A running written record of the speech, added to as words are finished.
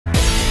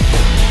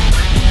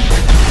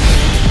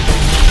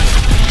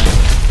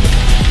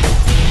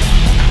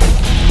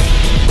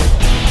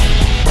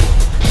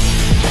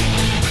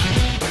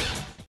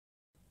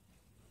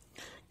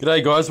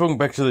G'day guys, welcome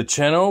back to the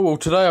channel. Well,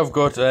 today I've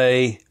got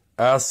a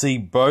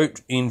RC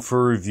boat in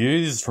for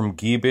review. This is from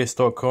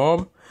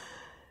gearbest.com,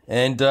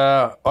 and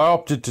I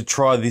opted to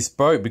try this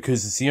boat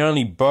because it's the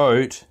only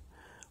boat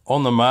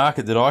on the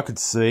market that I could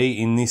see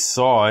in this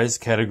size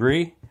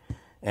category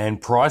and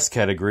price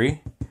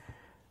category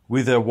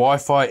with a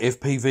Wi-Fi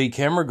FPV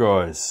camera,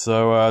 guys.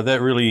 So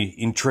that really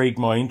intrigued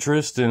my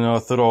interest, and I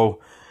thought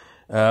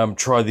I'll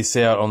try this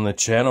out on the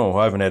channel.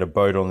 I haven't had a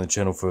boat on the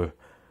channel for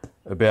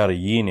about a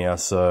year now,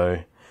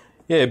 so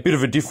yeah, a bit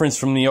of a difference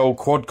from the old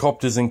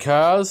quadcopters and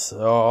cars.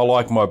 I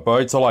like my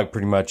boats. I like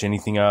pretty much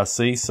anything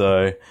RC,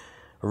 so I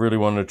really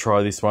wanted to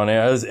try this one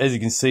out. As you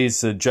can see,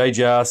 it's a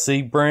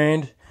Jjrc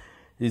brand.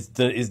 Is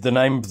the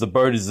name of the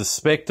boat is the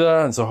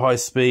Spectre. It's a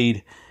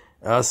high-speed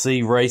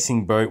RC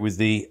racing boat with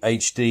the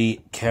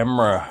HD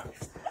camera.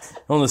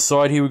 On the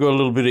side here, we've got a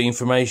little bit of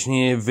information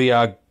here.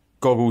 VR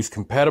goggles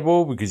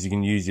compatible because you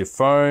can use your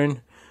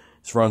phone.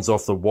 This runs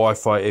off the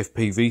Wi-Fi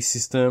FPV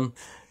system.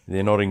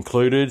 They're not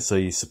included, so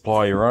you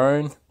supply your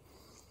own.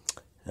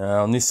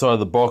 On this side of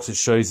the box, it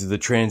shows you the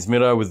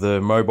transmitter with the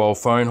mobile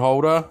phone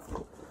holder.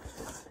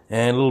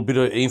 And a little bit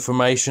of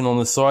information on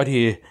the side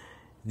here.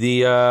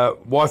 The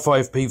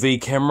Wi-Fi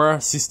FPV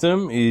camera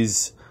system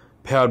is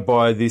powered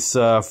by this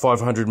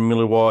 500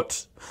 milliamp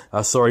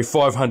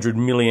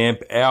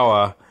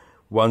hour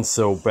one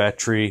cell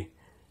battery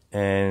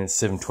and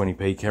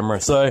 720p camera.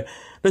 So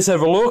let's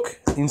have a look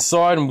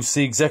inside and we'll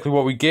see exactly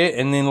what we get,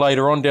 and then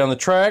later on down the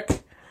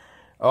track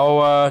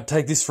I'll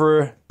take this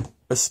for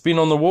a spin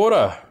on the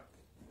water.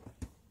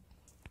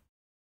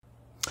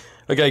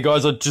 Okay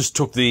guys, I just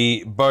took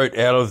the boat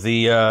out of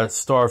the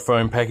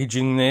styrofoam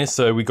packaging there.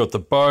 So we got the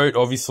boat,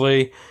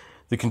 obviously,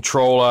 the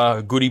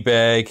controller, goodie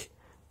bag,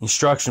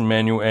 instruction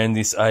manual, and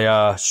this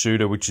AR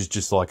shooter, which is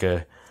just like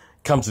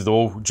comes with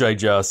all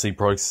Jjrc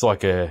products. It's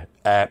like a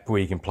app where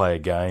you can play a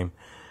game.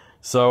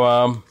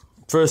 So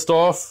first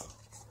off,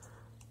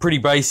 pretty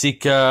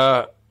basic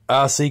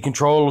RC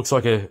controller. Looks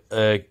like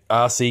a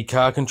RC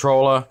car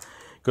controller.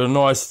 Got a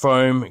nice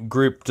foam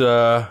gripped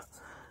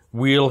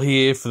wheel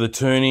here for the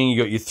turning.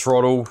 You got your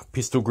throttle,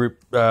 pistol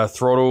grip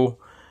throttle.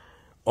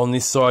 On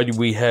this side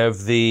we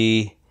have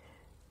the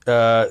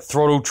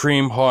throttle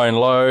trim, high and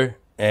low,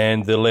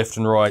 and the left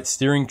and right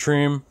steering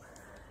trim,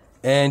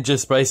 and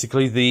just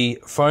basically the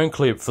phone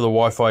clip for the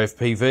Wi-Fi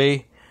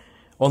FPV.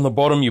 On the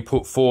bottom you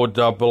put 4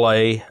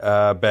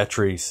 AA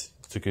batteries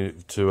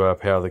to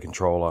power the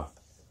controller.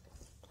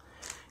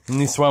 In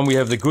this one we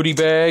have the goodie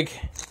bag,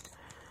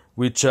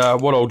 which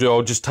what I'll do,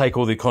 I'll just take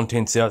all the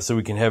contents out so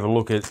we can have a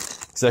look at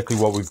exactly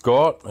what we've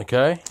got.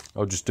 Okay,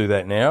 I'll just do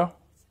that now.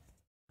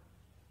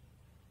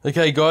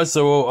 Okay guys,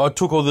 so I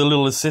took all the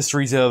little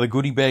accessories out of the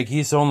goodie bag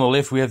here. So on the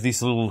left we have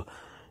this little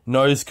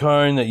nose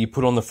cone that you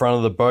put on the front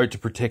of the boat to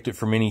protect it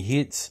from any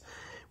hits.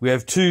 We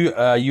have 2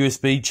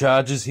 USB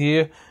chargers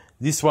here.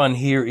 This one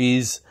here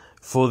is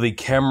for the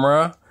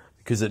camera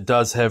because it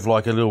does have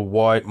like a little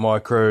white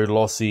micro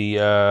lossy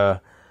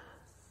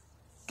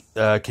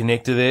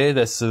connector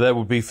there. So that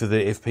would be for the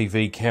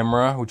FPV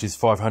camera, which is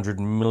 500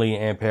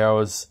 milliamp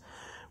hours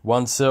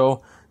one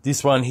cell.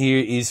 This one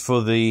here is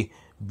for the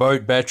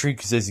boat battery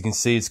because, as you can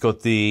see, it's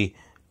got the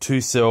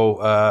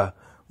 2-cell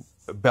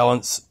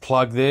balance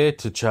plug there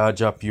to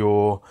charge up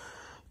your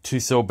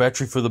 2-cell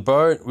battery for the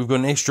boat. We've got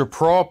an extra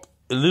prop,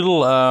 a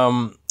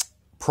little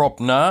prop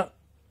nut,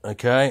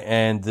 okay,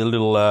 and the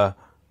little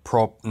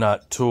prop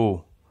nut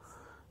tool.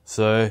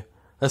 So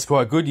that's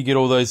quite good. You get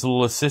all those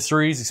little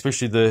accessories,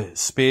 especially the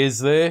spares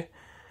there,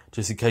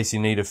 just in case you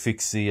need to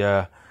fix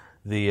the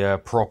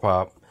prop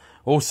up.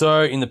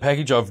 Also, in the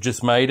package, I've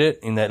just made it,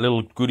 in that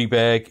little goodie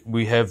bag,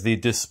 we have the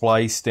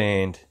display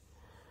stand.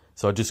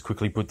 So I just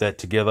quickly put that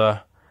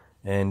together,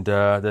 and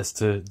that's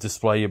to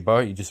display your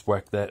boat. You just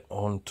whack that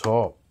on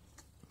top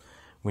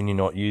when you're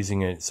not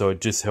using it, so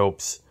it just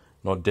helps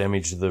not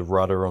damage the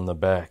rudder on the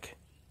back.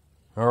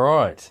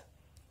 Alright.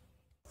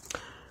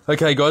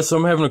 Okay guys, so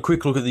I'm having a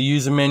quick look at the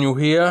user manual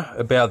here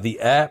about the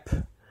app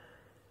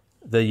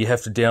that you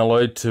have to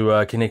download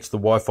to connect to the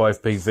Wi-Fi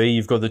FPV.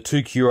 You've got the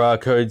 2 QR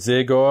codes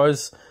there,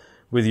 guys,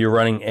 whether you're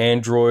running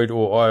Android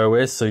or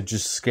iOS, so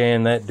just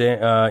scan that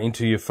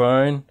into your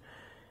phone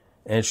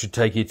and it should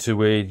take you to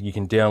where you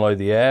can download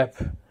the app.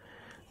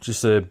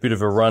 Just a bit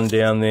of a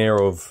rundown there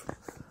of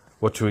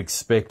what to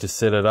expect to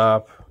set it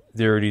up.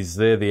 There it is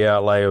there, the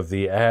outlay of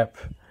the app.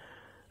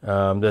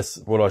 That's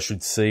what I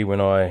should see when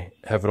I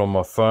have it on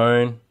my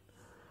phone.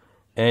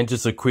 And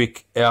just a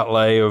quick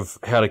outlay of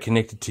how to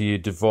connect it to your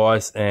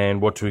device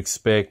and what to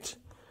expect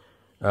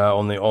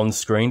on the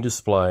on-screen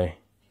display.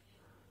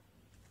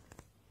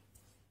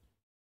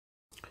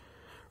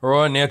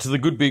 Alright, now to the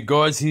good bit,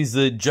 guys. Here's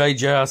the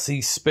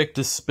Jjrc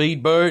Spectre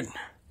speedboat.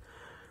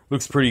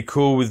 Looks pretty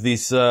cool with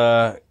this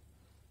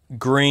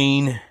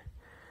green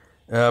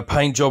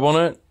paint job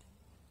on it.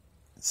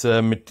 It's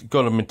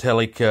got a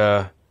metallic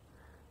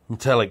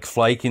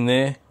flake in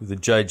there with the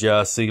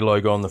Jjrc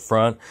logo on the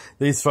front.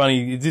 It's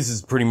funny, this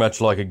is pretty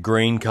much like a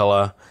green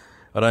colour.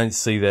 I don't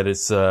see that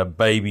it's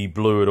baby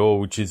blue at all,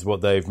 which is what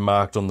they've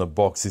marked on the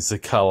box as a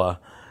colour.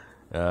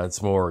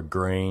 It's more a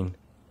green.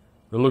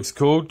 It looks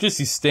cool. Just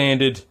your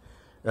standard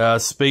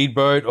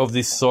speedboat of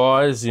this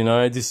size, you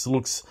know. This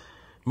looks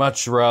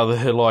much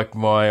rather like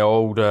my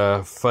old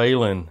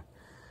Phelan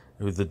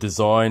with the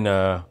design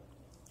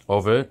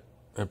of it.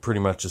 They're pretty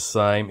much the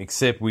same,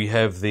 except we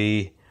have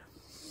the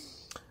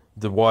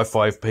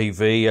Wi-Fi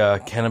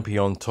Fpv canopy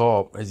on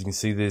top. As you can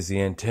see, there's the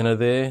antenna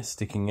there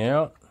sticking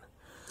out.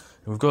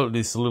 And we've got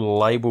this little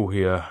label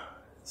here.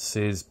 It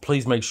says,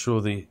 please make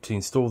sure to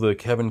install the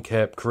cabin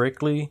cap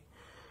correctly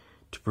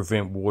to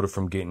prevent water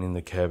from getting in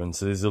the cabin.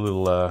 So there's a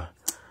little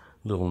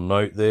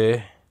note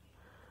there.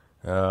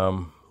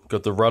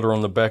 Got the rudder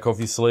on the back,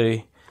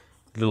 obviously.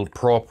 Little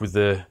prop with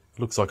the,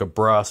 looks like a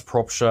brass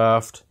prop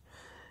shaft.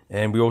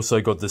 And we also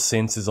got the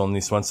sensors on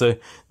this one. So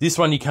this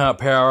one you can't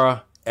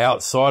power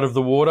outside of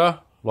the water.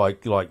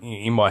 Like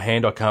in my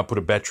hand, I can't put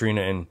a battery in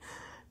it and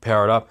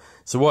power it up.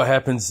 So what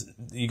happens,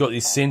 you got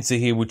this sensor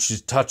here which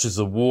just touches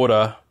the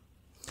water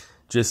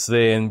just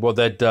there. And what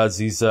that does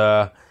is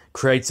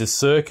creates a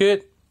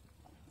circuit,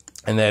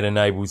 and that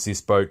enables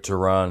this boat to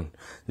run.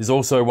 There's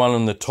also one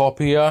on the top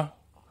here,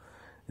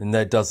 and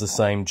that does the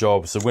same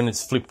job. So when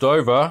it's flipped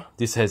over,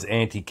 this has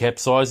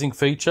anti-capsizing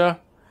feature.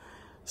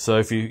 So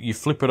if you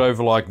flip it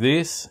over like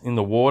this in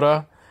the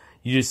water,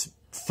 you just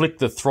flick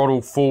the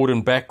throttle forward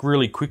and back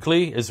really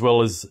quickly, as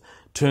well as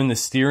turn the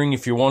steering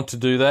if you want to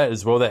do that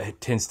as well.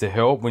 That tends to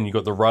help when you've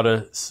got the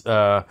rudder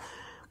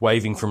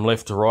waving from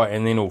left to right,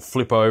 and then it'll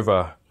flip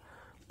over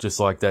just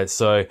like that.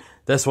 So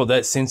that's what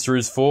that sensor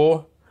is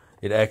for.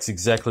 It acts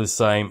exactly the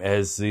same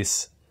as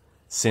this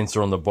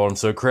sensor on the bottom.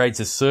 So it creates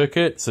a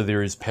circuit, so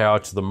there is power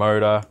to the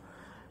motor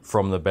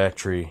from the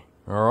battery.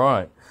 All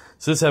right.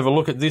 So let's have a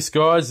look at this,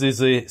 guys.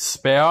 There's a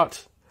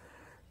spout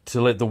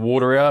to let the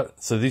water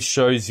out. So this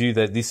shows you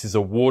that this is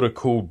a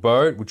water-cooled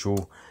boat, which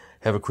we'll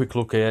have a quick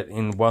look at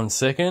in 1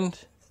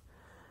 second.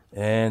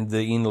 And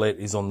the inlet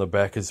is on the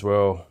back as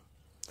well.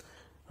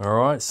 All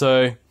right,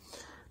 so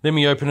let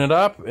me open it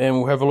up and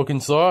we'll have a look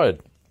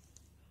inside.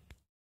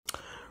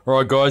 All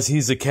right, guys,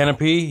 here's the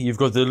canopy. You've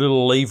got the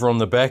little lever on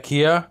the back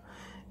here.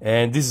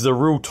 And this is a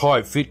real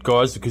tight fit,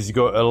 guys, because you've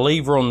got a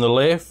lever on the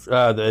left,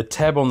 a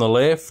tab on the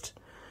left,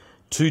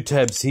 2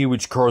 tabs here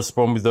which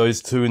correspond with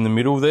those 2 in the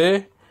middle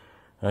there.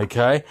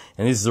 Okay,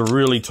 and this is a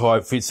really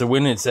tight fit, so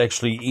when it's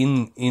actually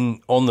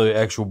on the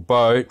actual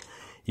boat,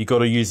 you got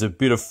to use a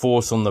bit of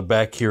force on the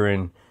back here,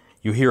 and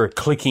you'll hear a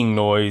clicking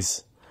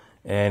noise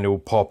and it will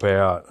pop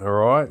out. All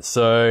right,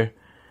 so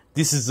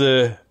this is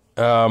the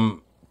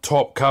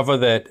top cover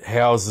that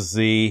houses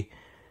the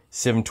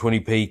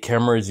 720p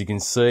camera, as you can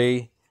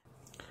see.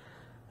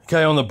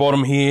 Okay, on the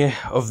bottom here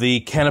of the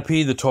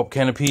canopy, the top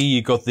canopy,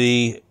 you've got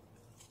the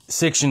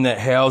section that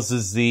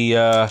houses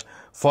the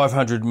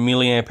 500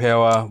 milliamp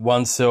hour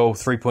 1-cell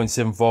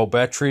 3.7 volt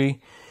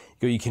battery.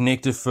 You got your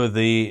connector for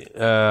the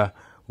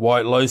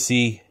white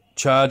LoC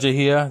charger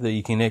here that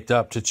you connect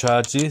up to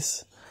charge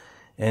this,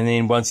 and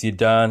then once you're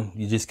done,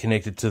 you just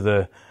connect it to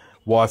the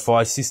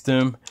Wi-Fi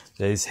system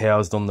that is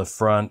housed on the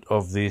front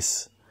of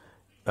this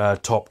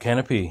top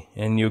canopy,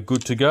 and you're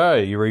good to go.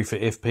 You're ready for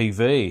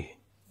FPV.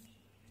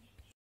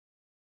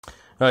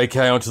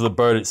 Okay, onto the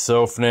boat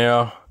itself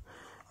now.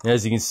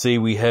 As you can see,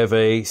 we have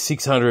a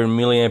 600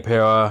 milliamp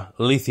hour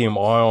lithium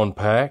ion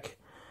pack,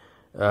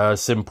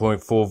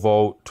 7.4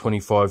 volt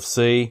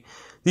 25C.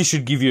 This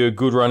should give you a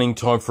good running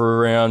time for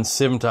around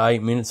 7 to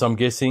 8 minutes, I'm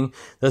guessing.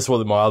 That's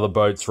what my other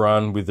boats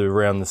run, with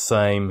around the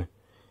same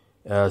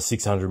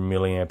 600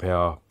 milliamp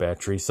hour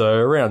battery. So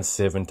around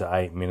 7 to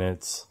 8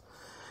 minutes.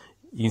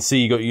 You can see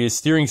you got your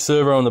steering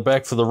servo on the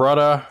back for the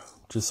rudder,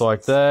 just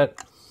like that.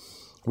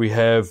 We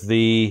have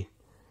the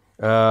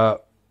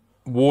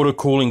water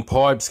cooling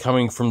pipes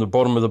coming from the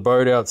bottom of the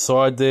boat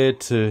outside there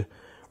to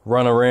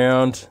run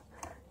around,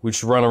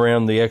 which run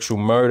around the actual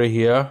motor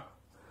here.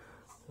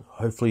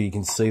 Hopefully you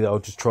can see that. I'll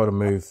just try to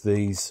move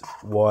these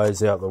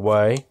wires out the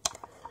way.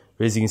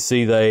 But as you can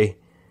see, they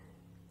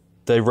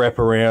wrap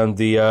around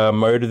the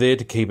motor there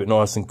to keep it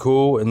nice and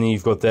cool, and then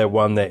you've got that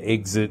one that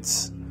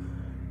exits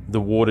the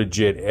water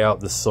jet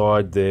out the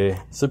side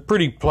there. So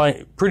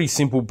pretty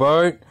simple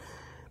boat,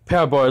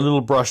 powered by a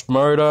little brushed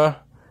motor.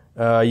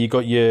 You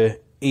got your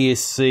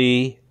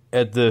ESC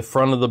at the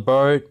front of the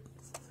boat,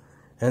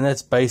 and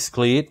that's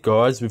basically it,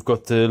 guys. We've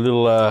got the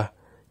little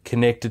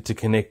connector to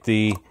connect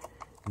the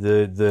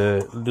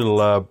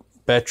little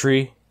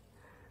battery.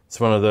 It's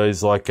one of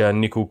those like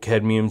nickel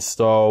cadmium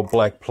style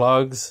black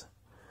plugs,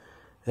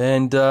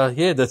 and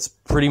yeah, that's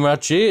pretty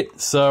much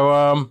it.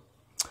 So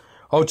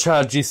I'll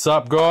charge this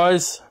up,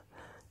 guys,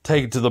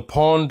 take it to the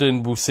pond,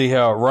 and we'll see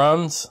how it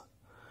runs.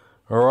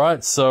 All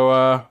right,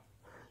 so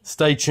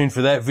stay tuned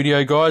for that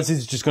video, guys. This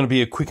is just going to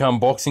be a quick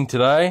unboxing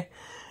today,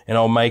 and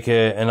I'll make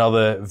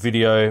another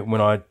video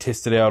when I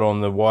test it out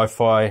on the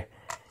Wi-Fi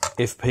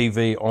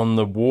FPV on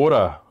the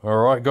water. All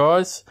right,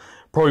 guys.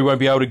 Probably won't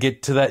be able to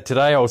get to that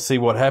today. I'll see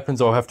what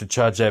happens. I'll have to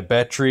charge that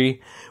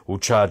battery. We'll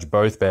charge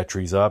both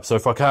batteries up. So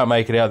if I can't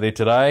make it out there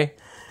today,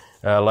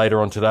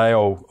 later on today,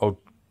 I'll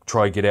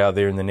try to get out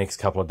there in the next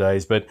couple of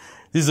days. But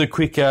this is a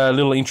quick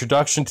little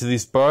introduction to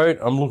this boat.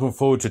 I'm looking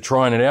forward to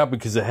trying it out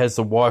because it has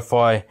the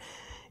Wi-Fi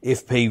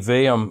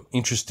FPV. I'm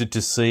interested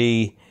to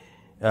see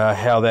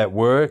how that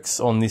works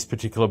on this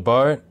particular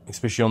boat,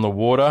 especially on the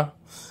water,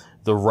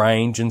 the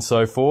range and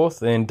so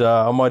forth. And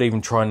I might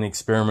even try and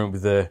experiment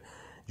with the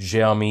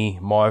Jjrc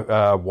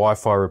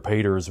Wi-Fi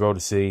repeater as well to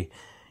see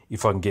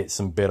if I can get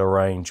some better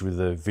range with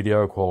the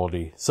video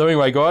quality. So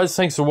anyway, guys,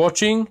 thanks for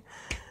watching,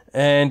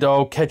 and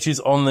I'll catch you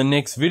on the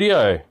next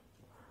video.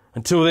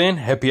 Until then,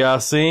 happy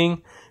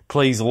RCing.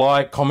 Please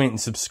like, comment,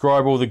 and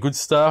subscribe, all the good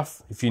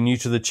stuff if you're new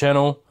to the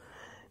channel.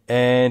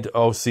 And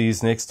I'll see you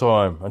next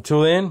time.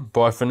 Until then,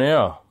 bye for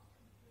now.